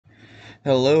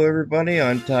Hello everybody,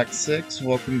 I'm Tox6.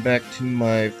 Welcome back to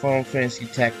my Final Fantasy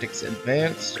Tactics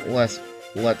Advanced Let's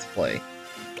Play.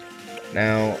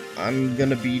 Now, I'm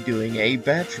gonna be doing a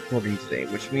batch recording today,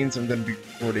 which means I'm gonna be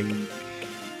recording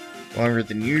longer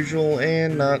than usual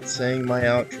and not saying my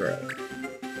outro.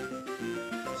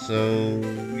 So,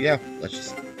 yeah, let's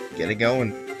just get it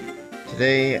going.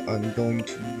 Today, I'm going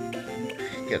to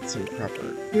get some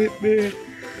proper equipment.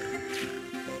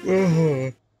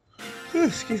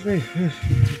 Excuse me.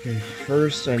 Okay,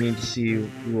 first I need to see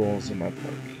who all's in my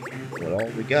party. What all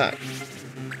we got.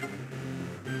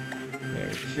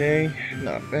 Okay,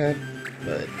 not bad.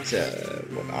 But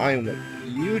what I want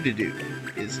you to do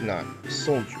is not a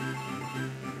soldier.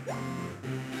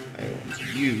 I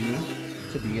want you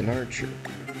to be an archer.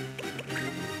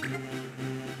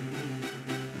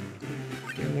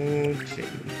 Okay,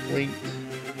 wait.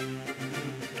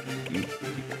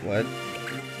 What?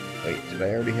 Wait, did I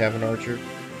already have an archer?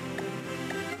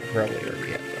 Probably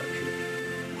already have an archer.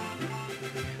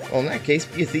 Well, in that case,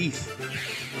 be a thief.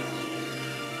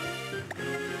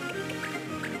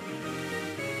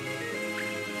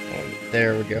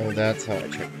 There we go, that's how I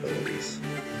check abilities.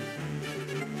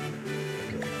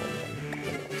 Okay,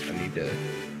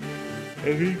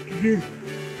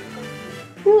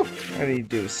 hold on. I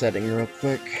need to do a setting real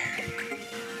quick.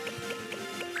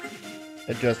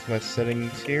 Adjust my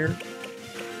settings here.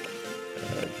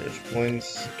 Judge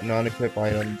points, non-equip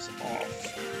items off.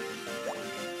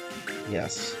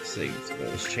 Yes, save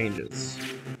those changes.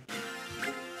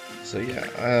 So yeah,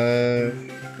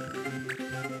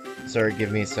 sorry,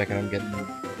 give me a second, I'm getting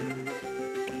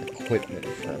equipment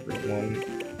for everyone.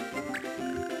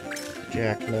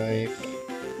 Jackknife.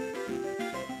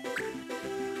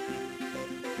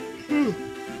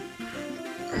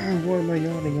 Why am I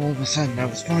yawning all of a sudden? I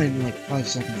was fine like 5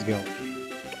 seconds ago.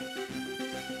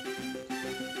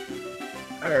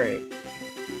 Alright.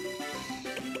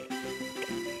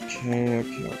 Okay.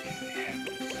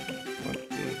 What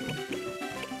do?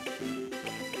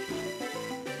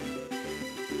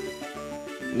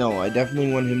 No, I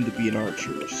definitely want him to be an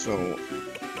archer, so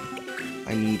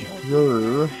I need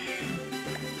her,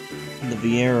 the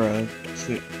Vieira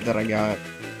that I got,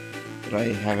 that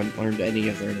I haven't learned any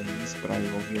of their names, but I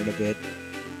will here in a bit.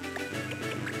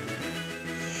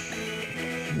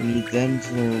 I need them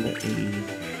to learn a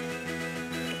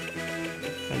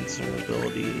fencer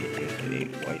ability and a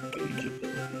white mage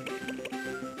ability.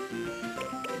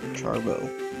 Charbo.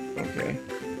 Okay.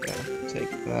 Yeah,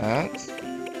 take that.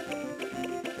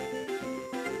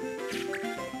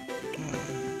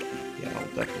 Yeah,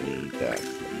 I'll definitely need that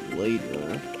for later.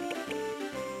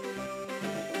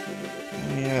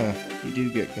 Oh yeah, you do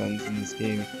get guns in this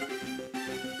game.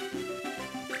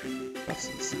 That's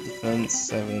defense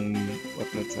 7,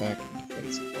 weapon attack, and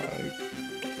defense 5.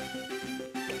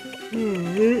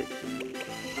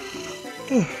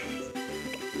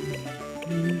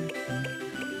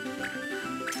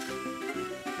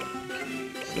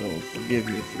 So, forgive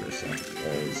me for a second,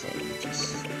 guys. I'm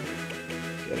just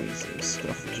getting some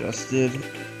stuff adjusted.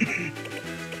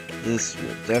 This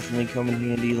will definitely come in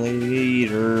handy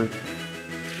later.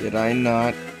 Did I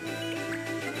not? I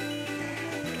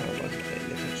wasn't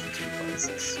paying attention to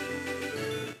devices.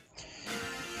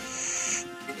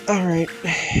 Alright.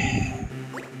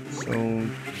 So,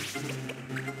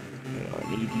 I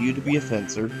need you to be a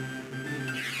fencer.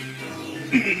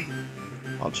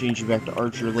 I'll change you back to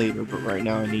archer later, but right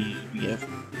now I need you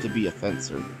to be a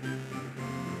fencer.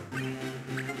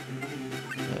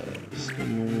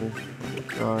 Stinger,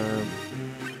 garb,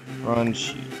 bronze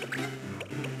shield.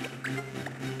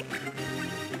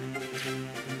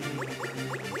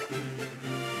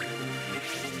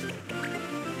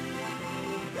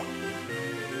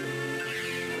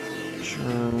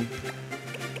 Sure.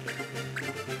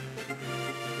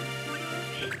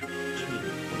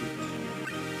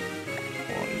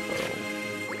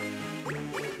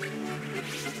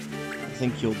 I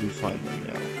think you'll do fine right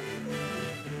now.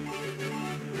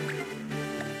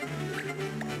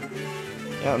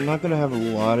 Yeah, I'm not gonna have a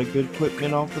lot of good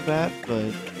equipment off the bat,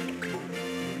 but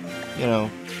you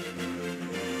know.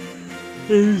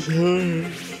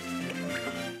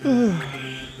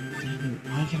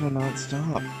 Why can I not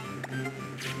stop?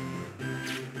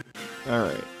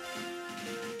 Alright.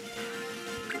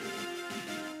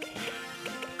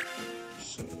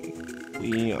 So,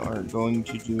 we are going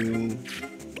to do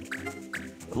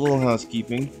a little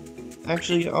housekeeping.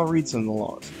 Actually, I'll read some of the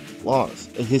laws. Laws,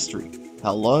 a history.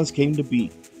 How laws came to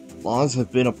be. Laws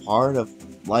have been a part of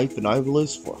life in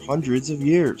Ivalice for hundreds of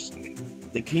years.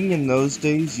 The king in those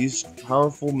days used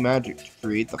powerful magic to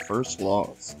create the first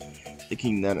laws. The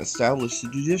king then established a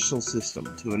judicial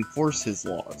system to enforce his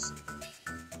laws.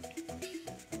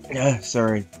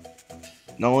 Sorry.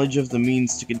 Knowledge of the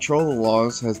means to control the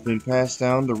laws has been passed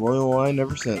down the royal line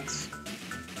ever since.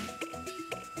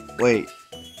 Wait.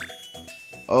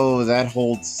 Oh, that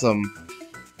holds some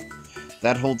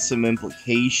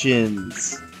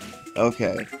implications.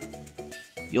 Okay.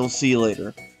 You'll see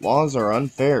later. Laws are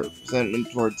unfair.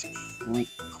 Resentment towards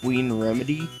Queen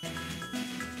Remedy?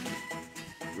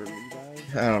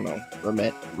 I don't know.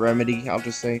 Remedy, I'll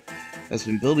just say, has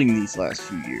been building these last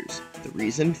few years. The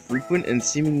reason? Frequent and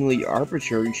seemingly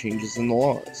arbitrary changes in the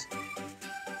laws.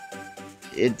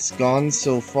 It's gone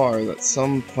so far that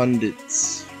some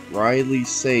pundits wryly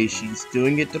say she's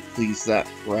doing it to please that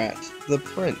brat, the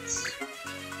prince.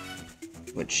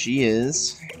 But she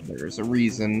is. There's a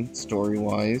reason,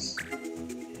 story-wise.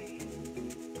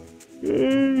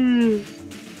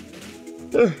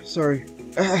 Sorry.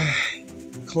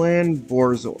 Clan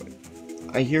Borzoi.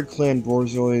 I hear Clan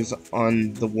Borzoi is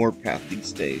on the warpath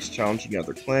these days, challenging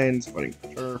other clans, fighting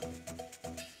for turf.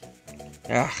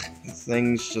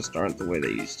 Things just aren't the way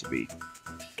they used to be.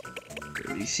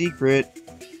 Dirty secret.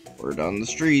 Word on the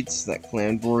streets that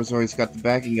Clan Borzoi's got the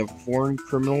backing of a foreign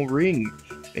criminal ring.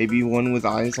 Maybe one with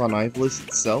eyes on Ivalice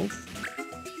itself?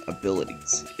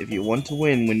 Abilities. If you want to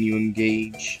win when you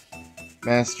engage,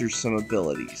 master some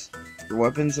abilities. Your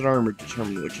weapons and armor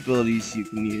determine which abilities you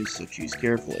can use, so choose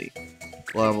carefully.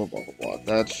 Blah blah blah blah blah.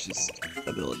 That's just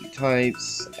ability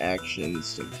types, actions,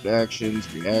 standard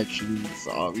actions, reactions,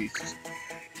 obvious.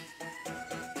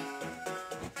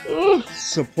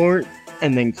 Support,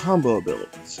 and then combo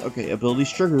abilities. Okay,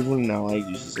 abilities triggered when an ally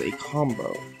uses a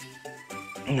combo.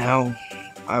 Now,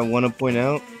 I want to point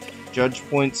out, judge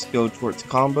points go towards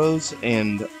combos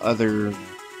and other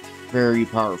very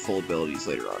powerful abilities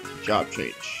later on. Job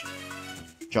change.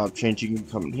 Job changing can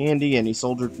come in handy. Any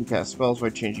soldier can cast spells by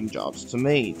changing jobs to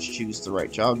mage. Choose the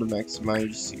right job to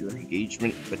maximize your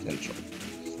engagement potential.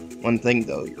 One thing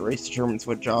though, your race determines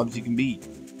what jobs you can be.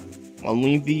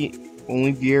 Only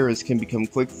Vieras can become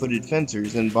quick-footed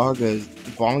fencers, and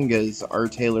Bongas are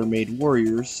tailor-made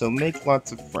warriors, so make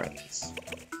lots of friends.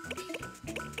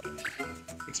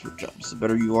 Expert jobs. The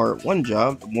better you are at one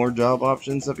job, the more job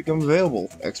options that become available.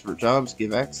 Expert jobs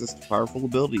give access to powerful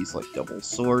abilities like double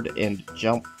sword and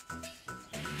jump.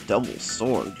 Double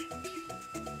sword?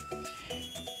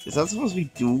 Is that supposed to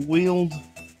be dual wield?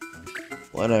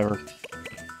 Whatever.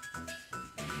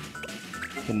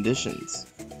 Conditions.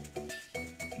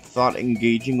 Thought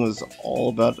engaging was all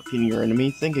about defeating your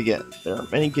enemy? Think again. There are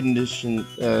many conditions.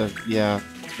 Yeah,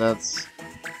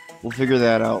 we'll figure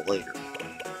that out later.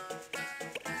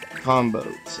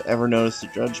 Combos. Ever notice the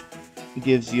judge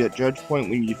gives you a judge point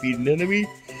when you defeat an enemy?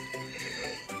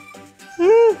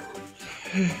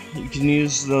 You can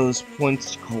use those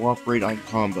points to cooperate on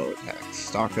combo attacks.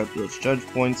 Stock up those judge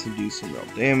points and do some real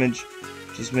damage.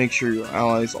 Just make sure your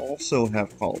allies also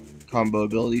have combo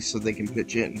abilities so they can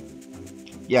pitch in.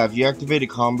 Yeah, if you activate a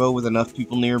combo with enough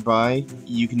people nearby,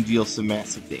 you can deal some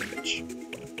massive damage.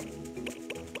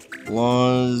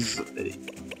 Laws,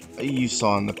 you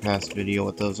saw in the past video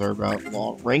what those are about.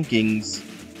 Law rankings,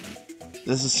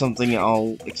 this is something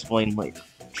I'll explain later.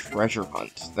 Treasure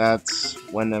hunt, that's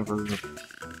whenever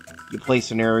you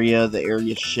place an area, the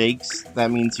area shakes,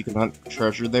 that means you can hunt for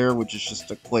treasure there, which is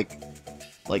just a quick,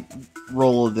 like,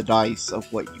 roll of the dice of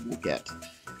what you will get.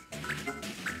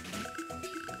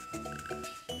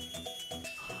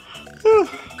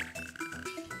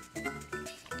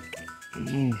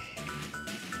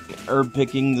 Herb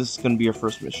picking, this is going to be our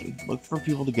first mission. Look for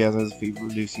people to gather as a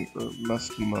fever-reducing herb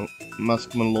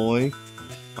muskmalloy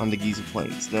on the Giza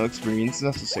Plains. No experience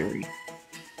necessary.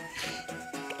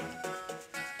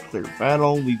 Clear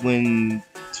battle, we win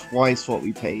twice what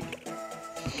we paid.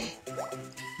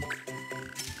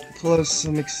 Plus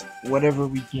some whatever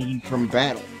we gain from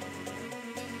battle.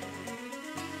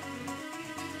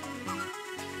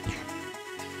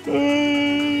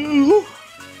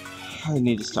 I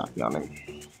need to stop yawning.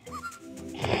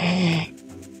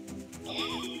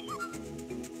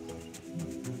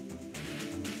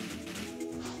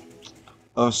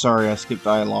 Oh, sorry, I skipped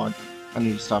dialogue. I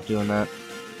need to stop doing that.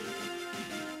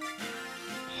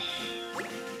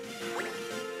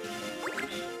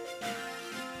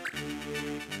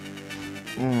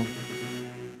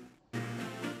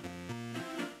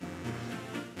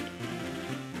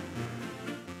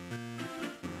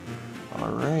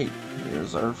 Alright,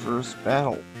 here's our first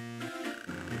battle.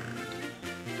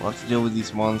 We'll have to deal with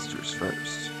these monsters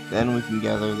first. Then we can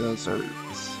gather those herbs.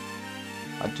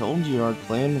 I told you our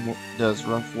clan does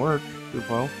rough work,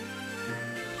 Grupo.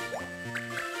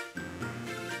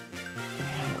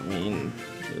 I mean,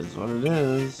 it is what it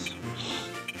is.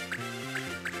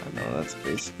 I know that's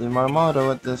basically my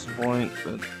motto at this point,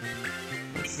 but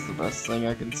that's the best thing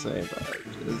I can say about it.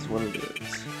 It is what it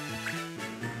is.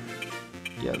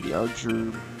 Yeah, the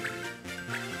archer...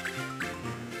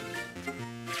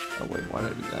 Oh wait, why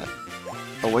did I do that?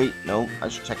 Oh wait, no, I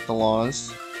should check the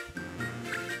laws.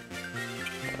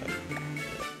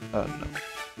 No.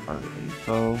 Our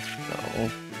info,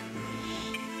 no.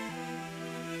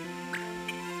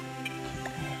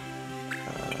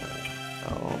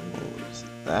 Oh, is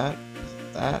it that? Is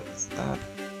it that? Is that?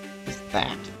 Is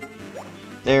that?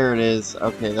 There it is.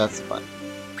 Okay, that's the button.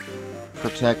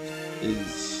 Protect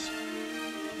is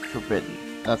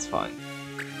forbidden. That's fine.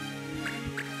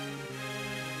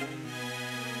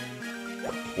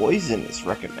 Poison is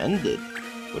recommended,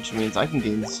 which means I can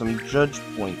gain some judge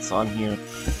points on here.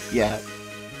 Yeah,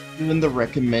 doing the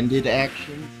recommended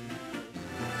actions.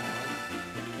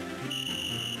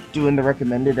 Doing the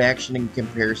recommended action in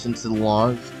comparison to the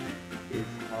laws is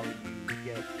how you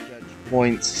get judge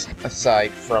points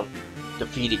aside from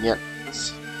defeating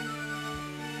enemies.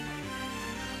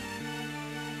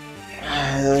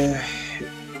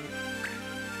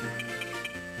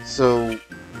 So,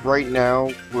 right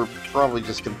now, we're probably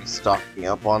just going to be stocking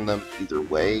up on them either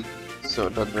way, so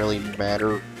it doesn't really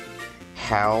matter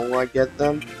how I get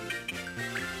them.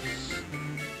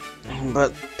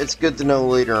 But it's good to know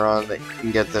later on that you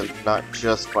can get them not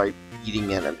just by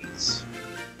beating enemies.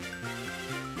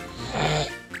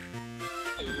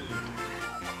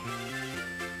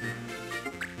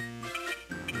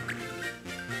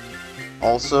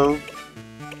 Also,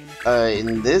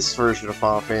 in this version of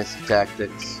Final Fantasy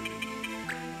Tactics,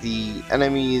 the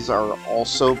enemies are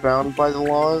also bound by the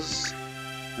laws,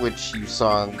 which you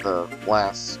saw in the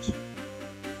last,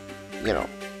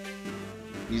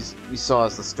 you saw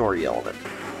as the story element.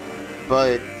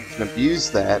 But you can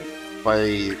abuse that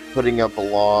by putting up a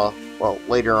law, well,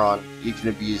 later on, you can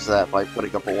abuse that by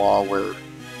putting up a law where,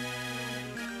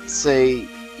 say,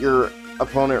 your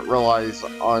opponent relies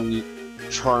on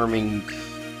charming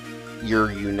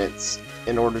your units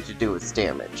in order to do its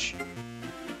damage.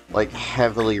 Like,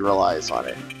 heavily relies on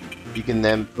it. You can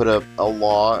then put up a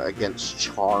law against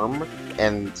charm,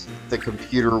 and the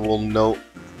computer will know.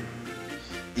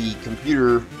 The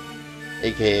computer,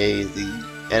 aka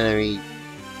the enemy,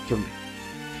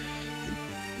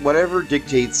 whatever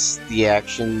dictates the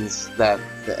actions that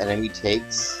the enemy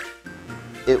takes,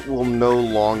 it will no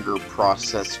longer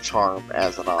process charm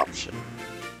as an option.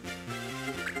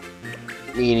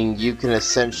 Meaning you can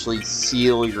essentially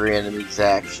seal your enemy's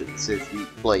actions if you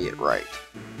play it right.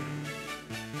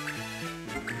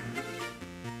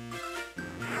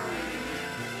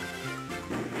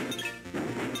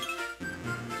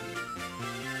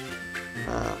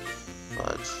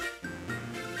 Fudge.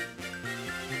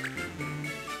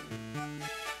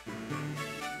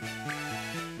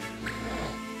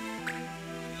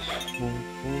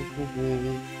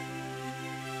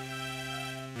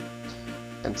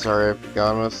 And sorry I've been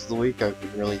gone most of the week. I've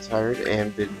been really tired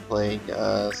and been playing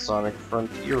Sonic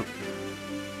Frontier.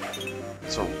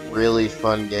 It's a really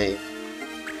fun game.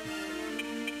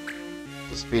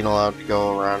 Just being allowed to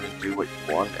go around and do what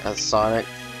you want as Sonic,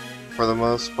 for the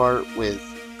most part, with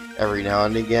every now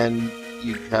and again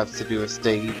you have to do a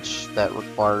stage that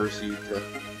requires you to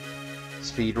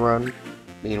speedrun.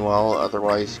 Meanwhile,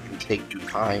 otherwise you can take your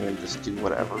time and just do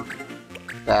whatever.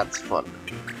 That's fun.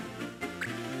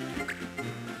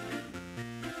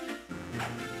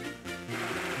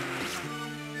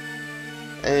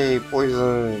 Hey,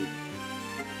 poison!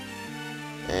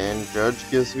 And Judge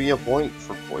gives me a point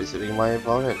for poisoning my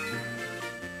opponent.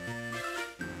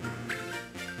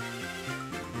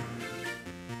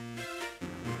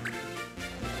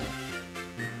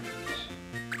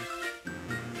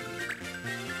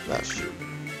 That shoot.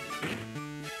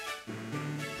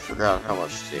 Forgot how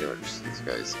much damage these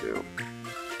guys do.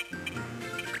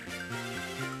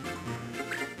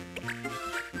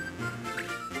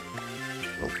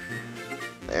 Oh,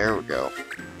 there we go.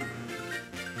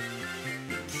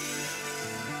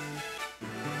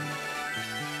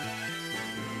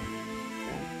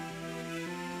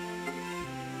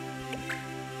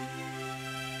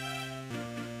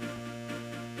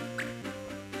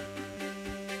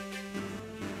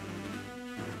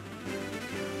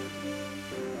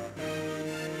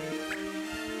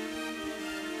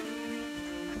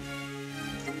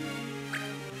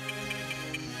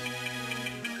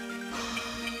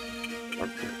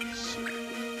 Okay, so here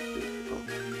we go.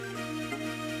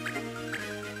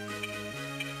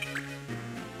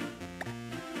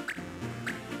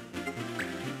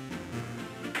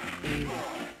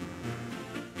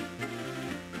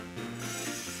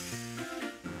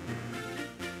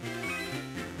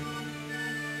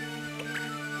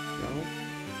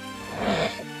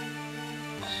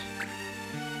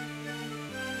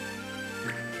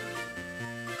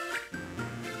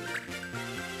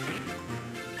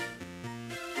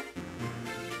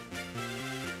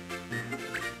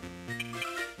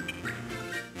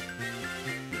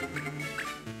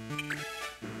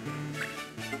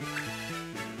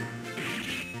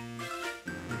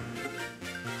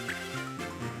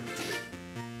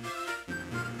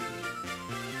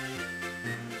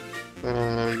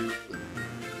 Um,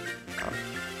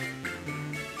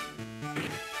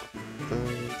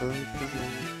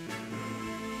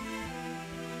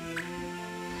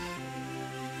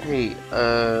 Hey,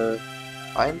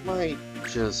 I might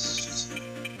just,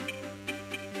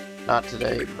 not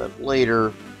today, but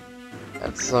later,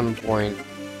 at some point,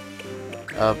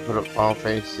 put up Final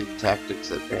Fantasy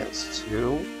Tactics Advance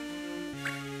 2,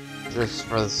 just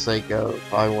for the sake of,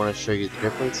 I want to show you the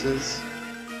differences,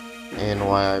 and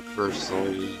why I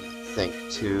personally think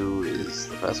 2 is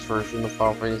the best version of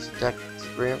Final Fantasy Tactics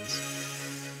Advance.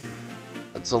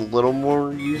 It's a little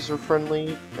more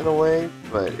user-friendly in a way,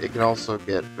 but it can also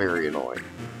get very annoying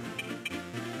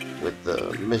with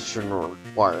the mission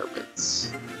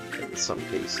requirements in some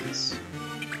cases.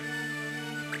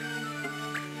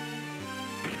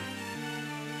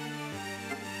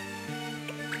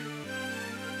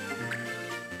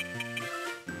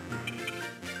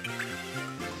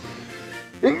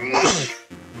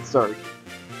 Sorry.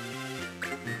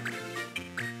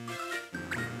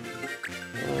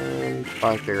 And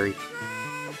bye, fairy.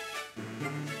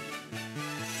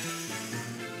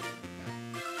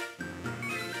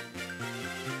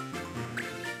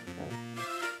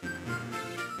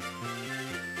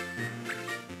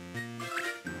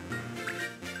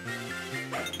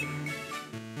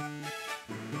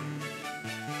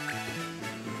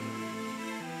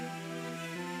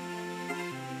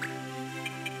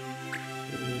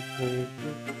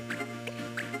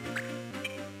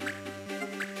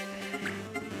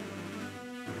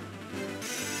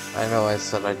 I know I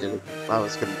said I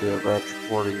was gonna do a batch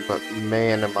recording, but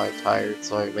man am I tired,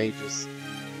 so I may just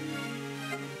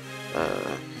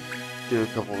do a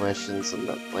couple missions and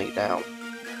then lay down.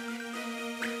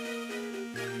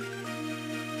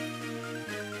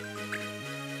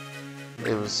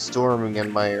 It was storming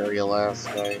in my area last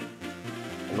night,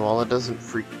 and while it doesn't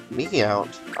freak me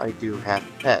out, I do have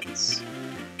pets,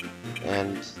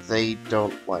 and they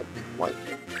don't like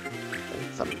lightning and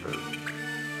thunder.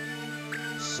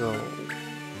 So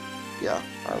yeah,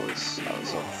 I was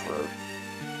up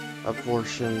for a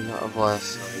portion of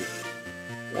last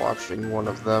night watching one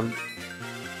of them,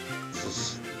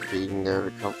 just being there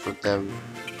to comfort them.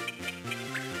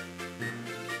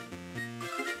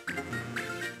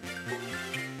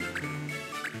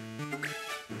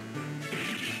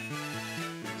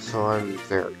 So I'm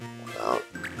very worn out.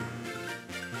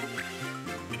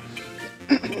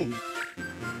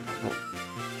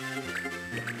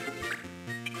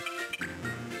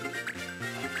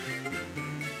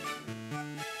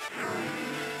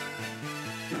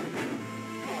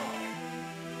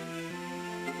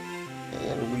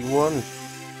 And we won.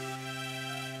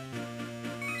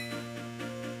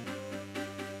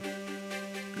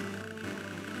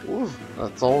 Ooh,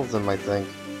 that's all of them, I think.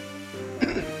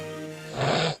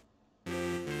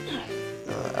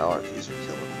 The allergies are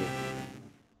killing me.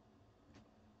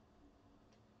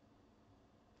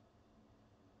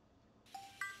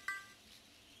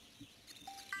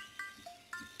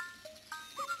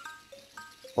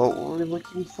 What were we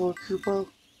looking for, Koopa?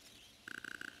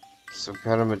 Some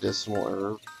kind of medicinal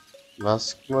herb.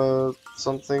 Muskma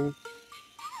something?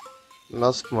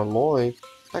 Muskma Moy?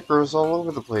 That grows all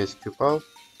over the place, Koopa.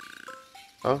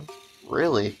 Oh,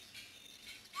 really?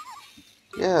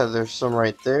 Yeah, there's some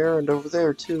right there and over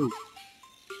there, too.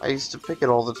 I used to pick it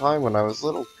all the time when I was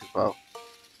little, Koopa.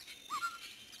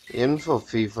 The info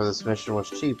fee for this mission was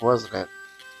cheap, wasn't it?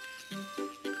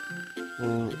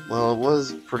 Well, it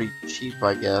was pretty cheap,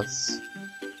 I guess.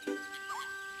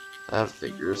 That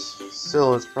figures.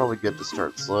 Still, it's probably good to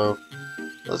start slow.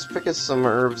 Let's pick us some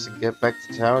herbs and get back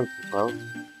to town, Koopa.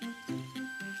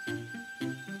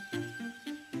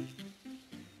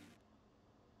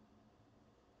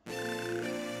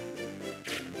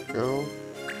 Go.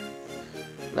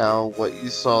 Now, what you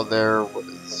saw there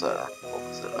was, what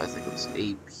was it? I think it was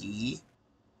AP.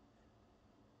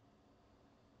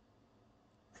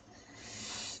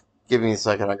 Give me a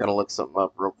second, I gotta look something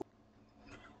up real quick.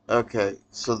 Okay,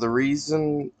 so the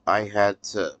reason I had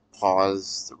to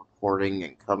pause the recording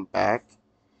and come back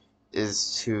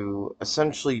is to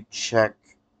essentially check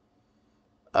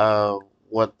uh,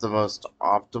 what the most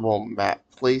optimal map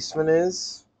placement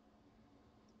is,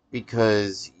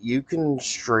 because you can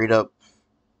straight up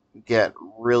get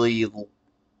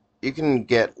you can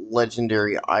get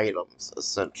legendary items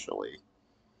essentially.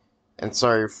 And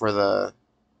sorry for the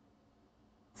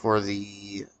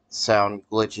sound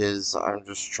glitches. I'm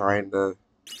just trying to.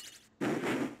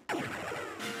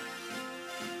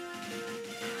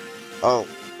 Oh,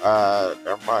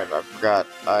 never mind. I forgot.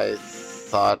 I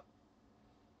thought.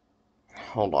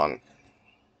 Hold on.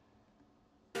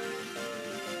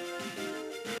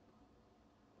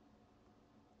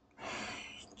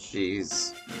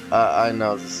 Jeez. I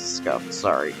know this is scuffed,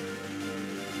 sorry.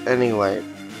 Anyway,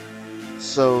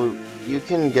 so you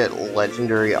can get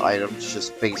legendary items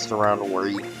just based around where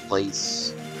you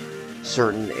place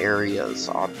certain areas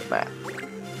on the map.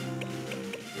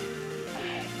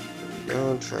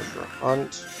 Go treasure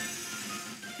hunt.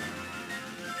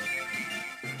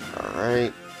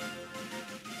 Alright.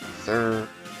 There.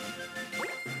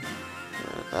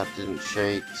 That didn't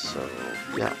shake, so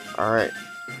yeah, alright.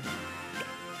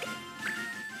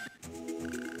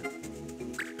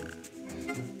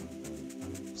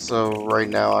 So right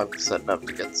now I'm setting up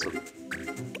to get some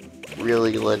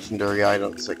really legendary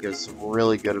items that give some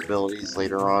really good abilities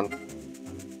later on.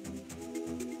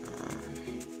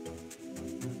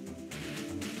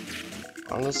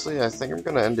 Honestly, I think I'm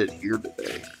gonna end it here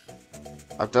today.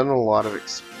 I've done a lot of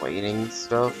explaining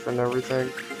stuff and everything.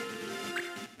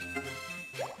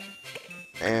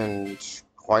 And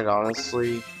quite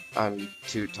honestly, I'm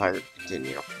too tired to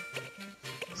continue.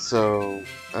 So,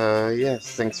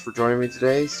 yes, thanks for joining me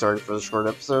today. Sorry for the short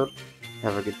episode.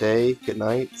 Have a good day, good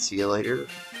night, see you later,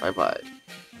 bye-bye.